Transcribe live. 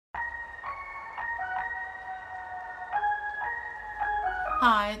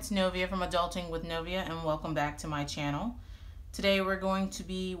Hi, it's Novia from Adulting with Novia, and welcome back to my channel. Today we're going to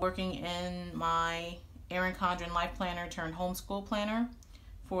be working in my Erin Condren Life Planner turned Homeschool Planner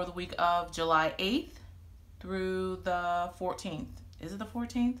for the week of July 8th through the 14th. Is it the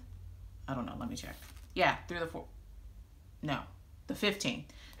 14th? I don't know, let me check. Yeah, through the 15th.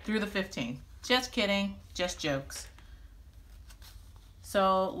 Through the 15th. Just kidding, just jokes.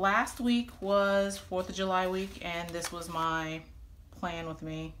 So last week was 4th of July week, and this was my plan with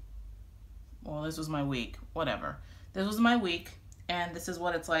me. Well, this was my week, whatever. This was my week, and this is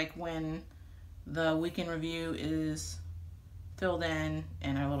what it's like when the weekend review is filled in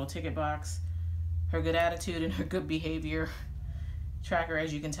our little ticket box. Her good attitude and her good behavior tracker,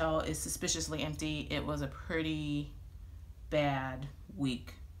 as you can tell, is suspiciously empty. It was a pretty bad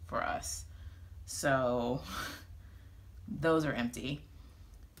week for us. So those are empty.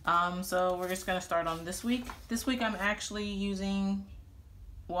 So we're just gonna start on this week. This week I'm actually using,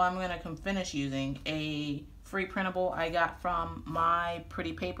 I'm gonna finish using a free printable I got from My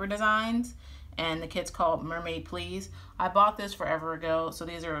Pretty Paper Designs, and the kit's called Mermaid Please. I bought this forever ago, so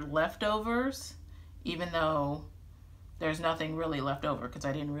these are leftovers, even though there's nothing really left over because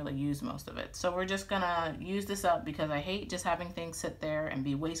I didn't really use most of it. So we're just gonna use this up because I hate just having things sit there and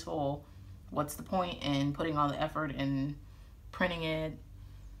be wasteful. What's the point in putting all the effort in printing it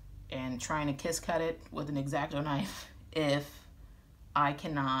and trying to kiss cut it with an X-Acto knife if I'm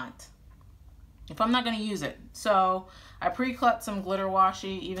not gonna use it. So I pre-cut some glitter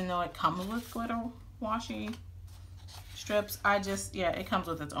washi, even though it comes with glitter washi strips. It comes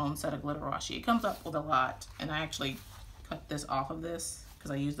with its own set of glitter washi. It comes up with a lot, and I actually cut this off of this because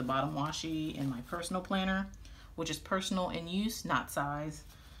I use the bottom washi in my personal planner, which is personal in use, not size.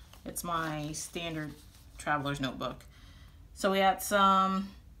 It's my standard traveler's notebook. So we had some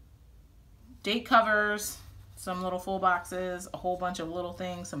date covers, some little full boxes, a whole bunch of little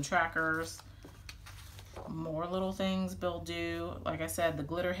things, some trackers, more little things, bill due. Like I said, the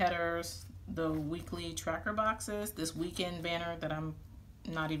glitter headers, the weekly tracker boxes, this weekend banner that I'm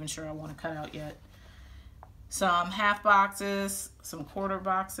not even sure I want to cut out yet. Some half boxes, some quarter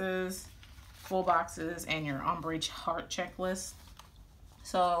boxes, full boxes, and your ombre heart checklist.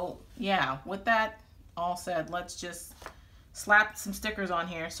 So yeah, with that all said, let's just slap some stickers on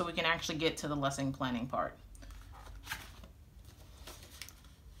here so we can actually get to the lesson planning part.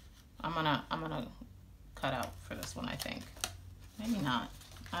 I'm gonna cut out for this one, I think. Maybe not.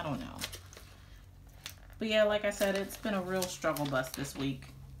 I don't know. But yeah, like I said, it's been a real struggle bus this week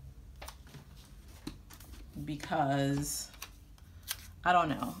because I don't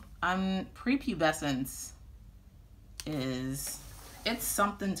know. Prepubescence it's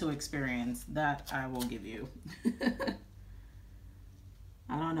something to experience, that I will give you.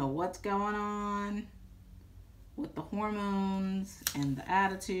 I don't know what's going on with the hormones and the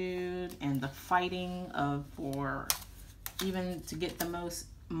attitude and the fighting for even to get the most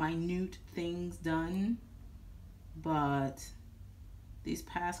minute things done. But these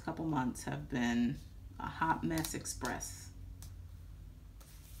past couple months have been a hot mess express.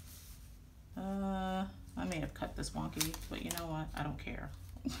 I may have cut this wonky, but you know what? I don't care.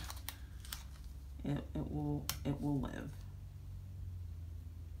 It will live.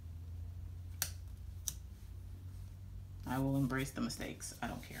 I will embrace the mistakes. I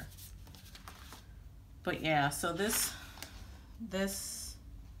don't care. But yeah, so this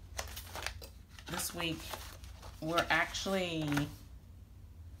week we're actually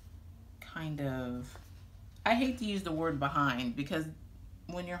kind of, I hate to use the word behind, because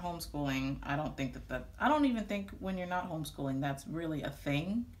when you're homeschooling, I don't even think when you're not homeschooling that's really a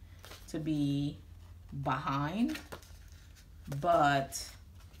thing to be behind, but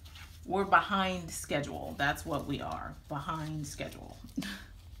we're behind schedule. That's what we are, behind schedule.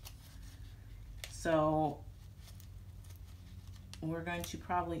 So we're going to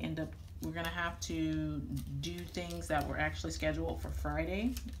probably we're gonna have to do things that were actually scheduled for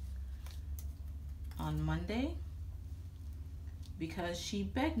Friday on Monday, because she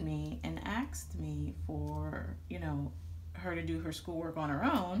begged me and asked me for, her to do her schoolwork on her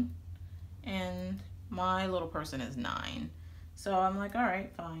own, and my little person is 9. So I'm like, all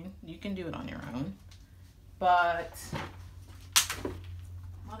right, fine, you can do it on your own. But,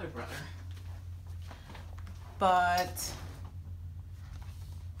 but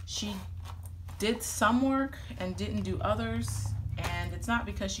she did some work and didn't do others, and it's not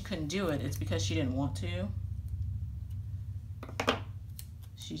because she couldn't do it, it's because she didn't want to.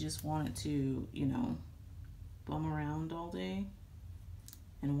 She just wanted to, bum around all day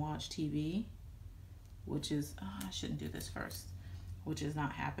and watch TV, which is, I shouldn't do this first, which is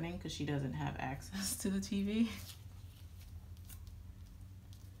not happening because she doesn't have access to the TV.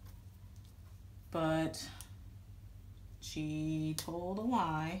 but she told a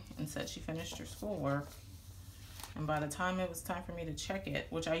lie and said she finished her schoolwork. And by the time it was time for me to check it,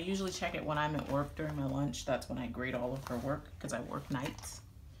 which I usually check it when I'm at work during my lunch, that's when I grade all of her work because I work nights.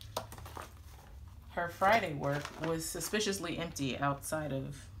 Her Friday work was suspiciously empty outside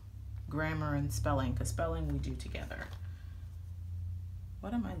of grammar and spelling, because spelling we do together.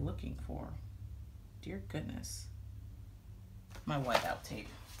 What am I looking for? Dear goodness. My whiteout tape.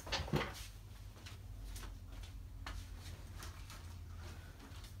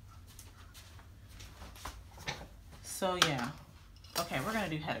 So yeah, okay, we're gonna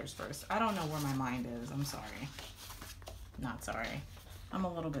do headers first. I don't know where my mind is, I'm sorry. Not sorry, I'm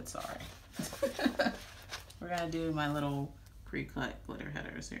a little bit sorry. We're gonna do my little pre-cut glitter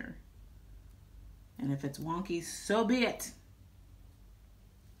headers here. And if it's wonky, so be it.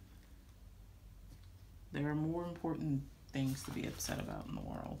 There are more important things to be upset about in the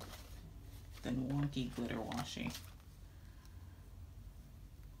world than wonky glitter washi.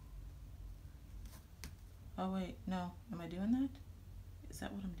 Oh wait, no, am I doing that? Is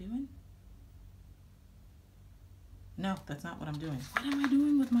that what I'm doing? No, that's not what I'm doing. What am I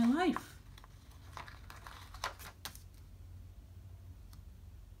doing with my life?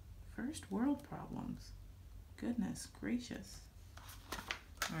 First world problems. Goodness gracious.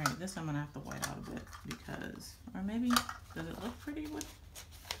 All right, this I'm gonna have to white out a bit because, or maybe, does it look pretty with,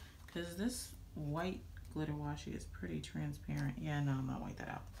 because this white glitter washi is pretty transparent. Yeah, no, I'm gonna white that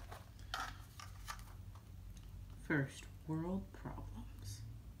out. First world problems.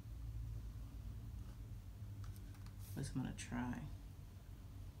 What's I'm gonna try?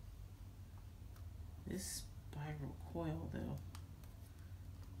 This spiral coil though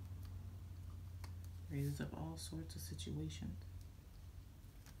raises up all sorts of situations.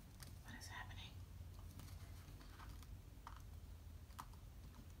 What is happening?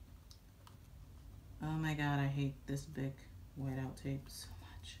 Oh my god, I hate this big whiteout tape so much.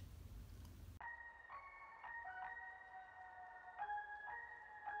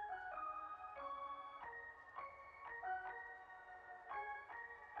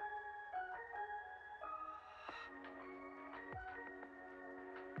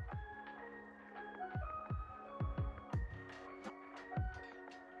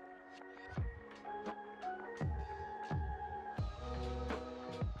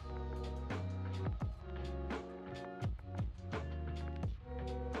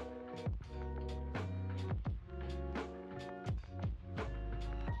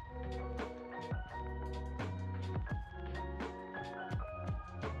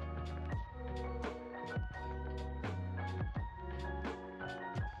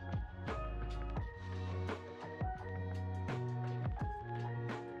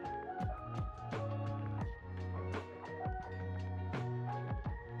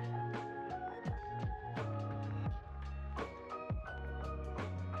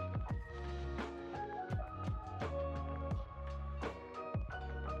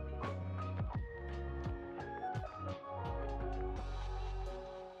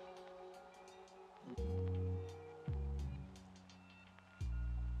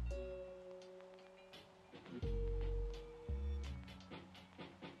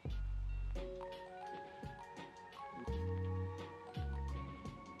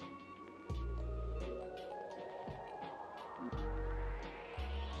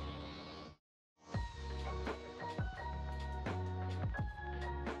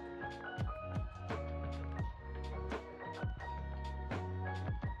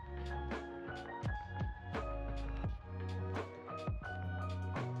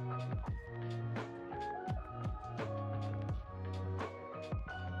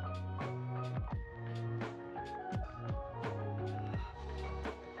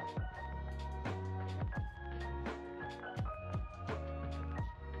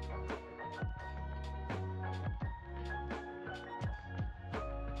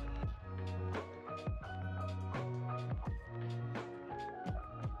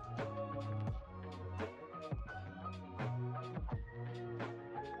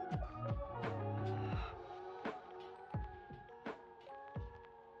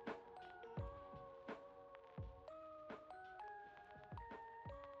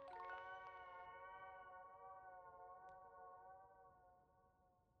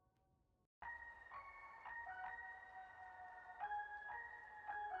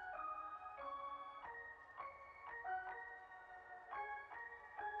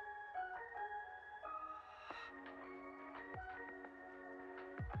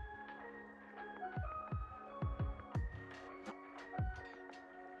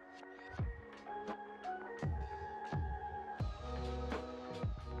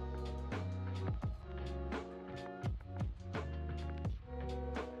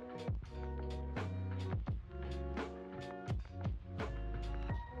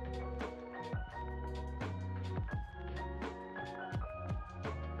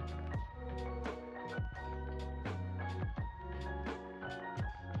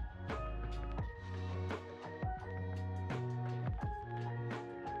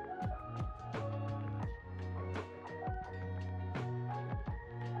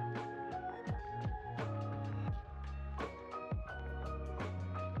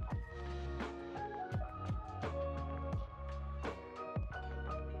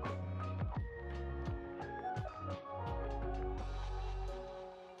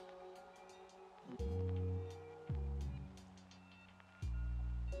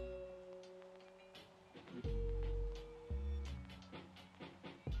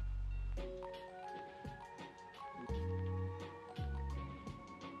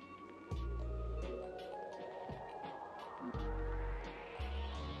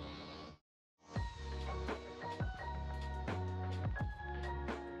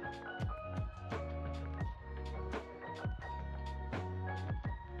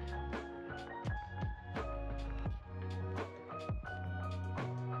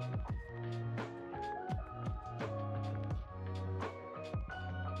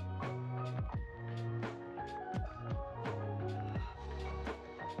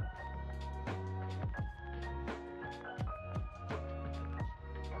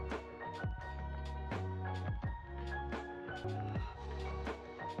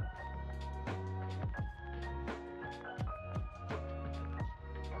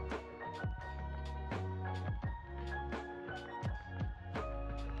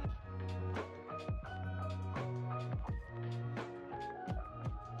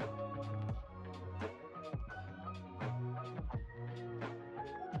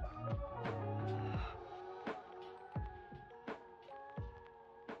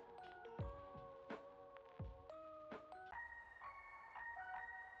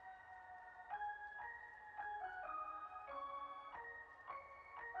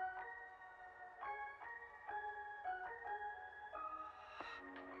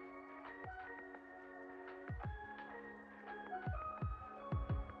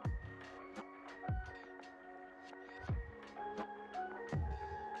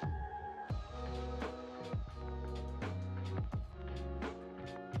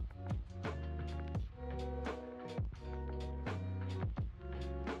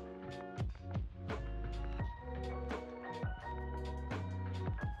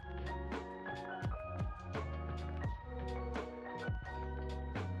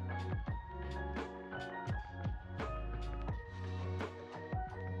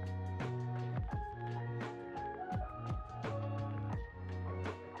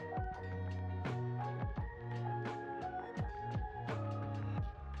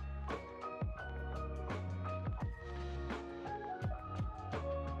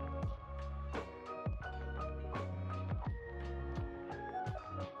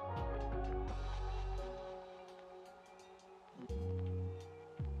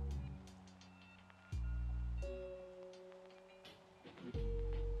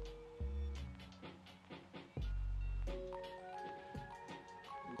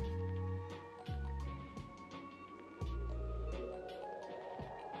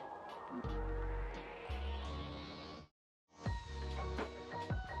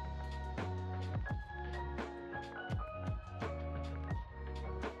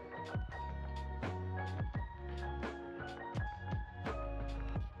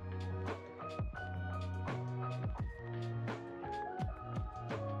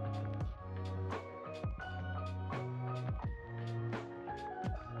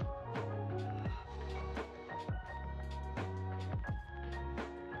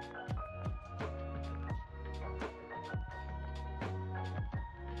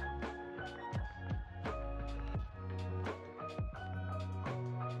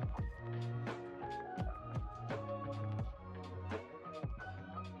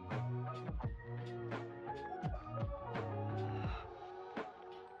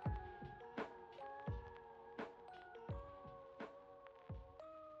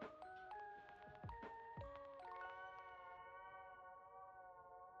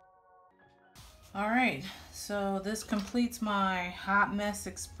 All right, so this completes my Hot Mess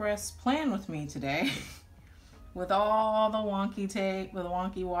Express plan with me today. With all the wonky tape, with the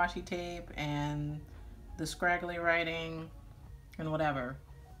wonky washi tape and the scraggly writing and whatever.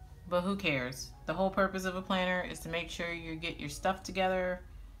 But who cares? The whole purpose of a planner is to make sure you get your stuff together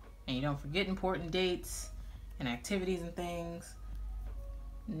and you don't forget important dates and activities and things.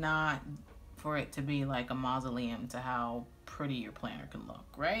 Not for it to be like a mausoleum to how pretty your planner can look,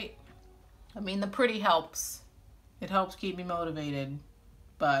 right? I mean, the pretty helps. It helps keep me motivated,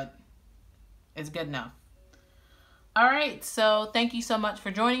 but it's good enough. All right, so thank you so much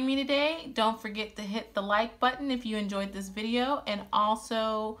for joining me today. Don't forget to hit the like button if you enjoyed this video. And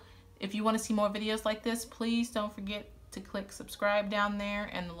also, if you want to see more videos like this, please don't forget to click subscribe down there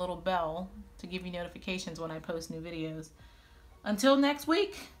and the little bell to give you notifications when I post new videos. Until next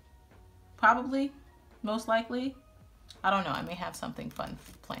week, probably, most likely. I don't know, I may have something fun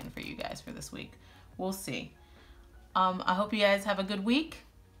planned for you guys for this week. We'll see. I hope you guys have a good week.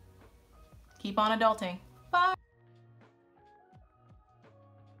 Keep on adulting. Bye.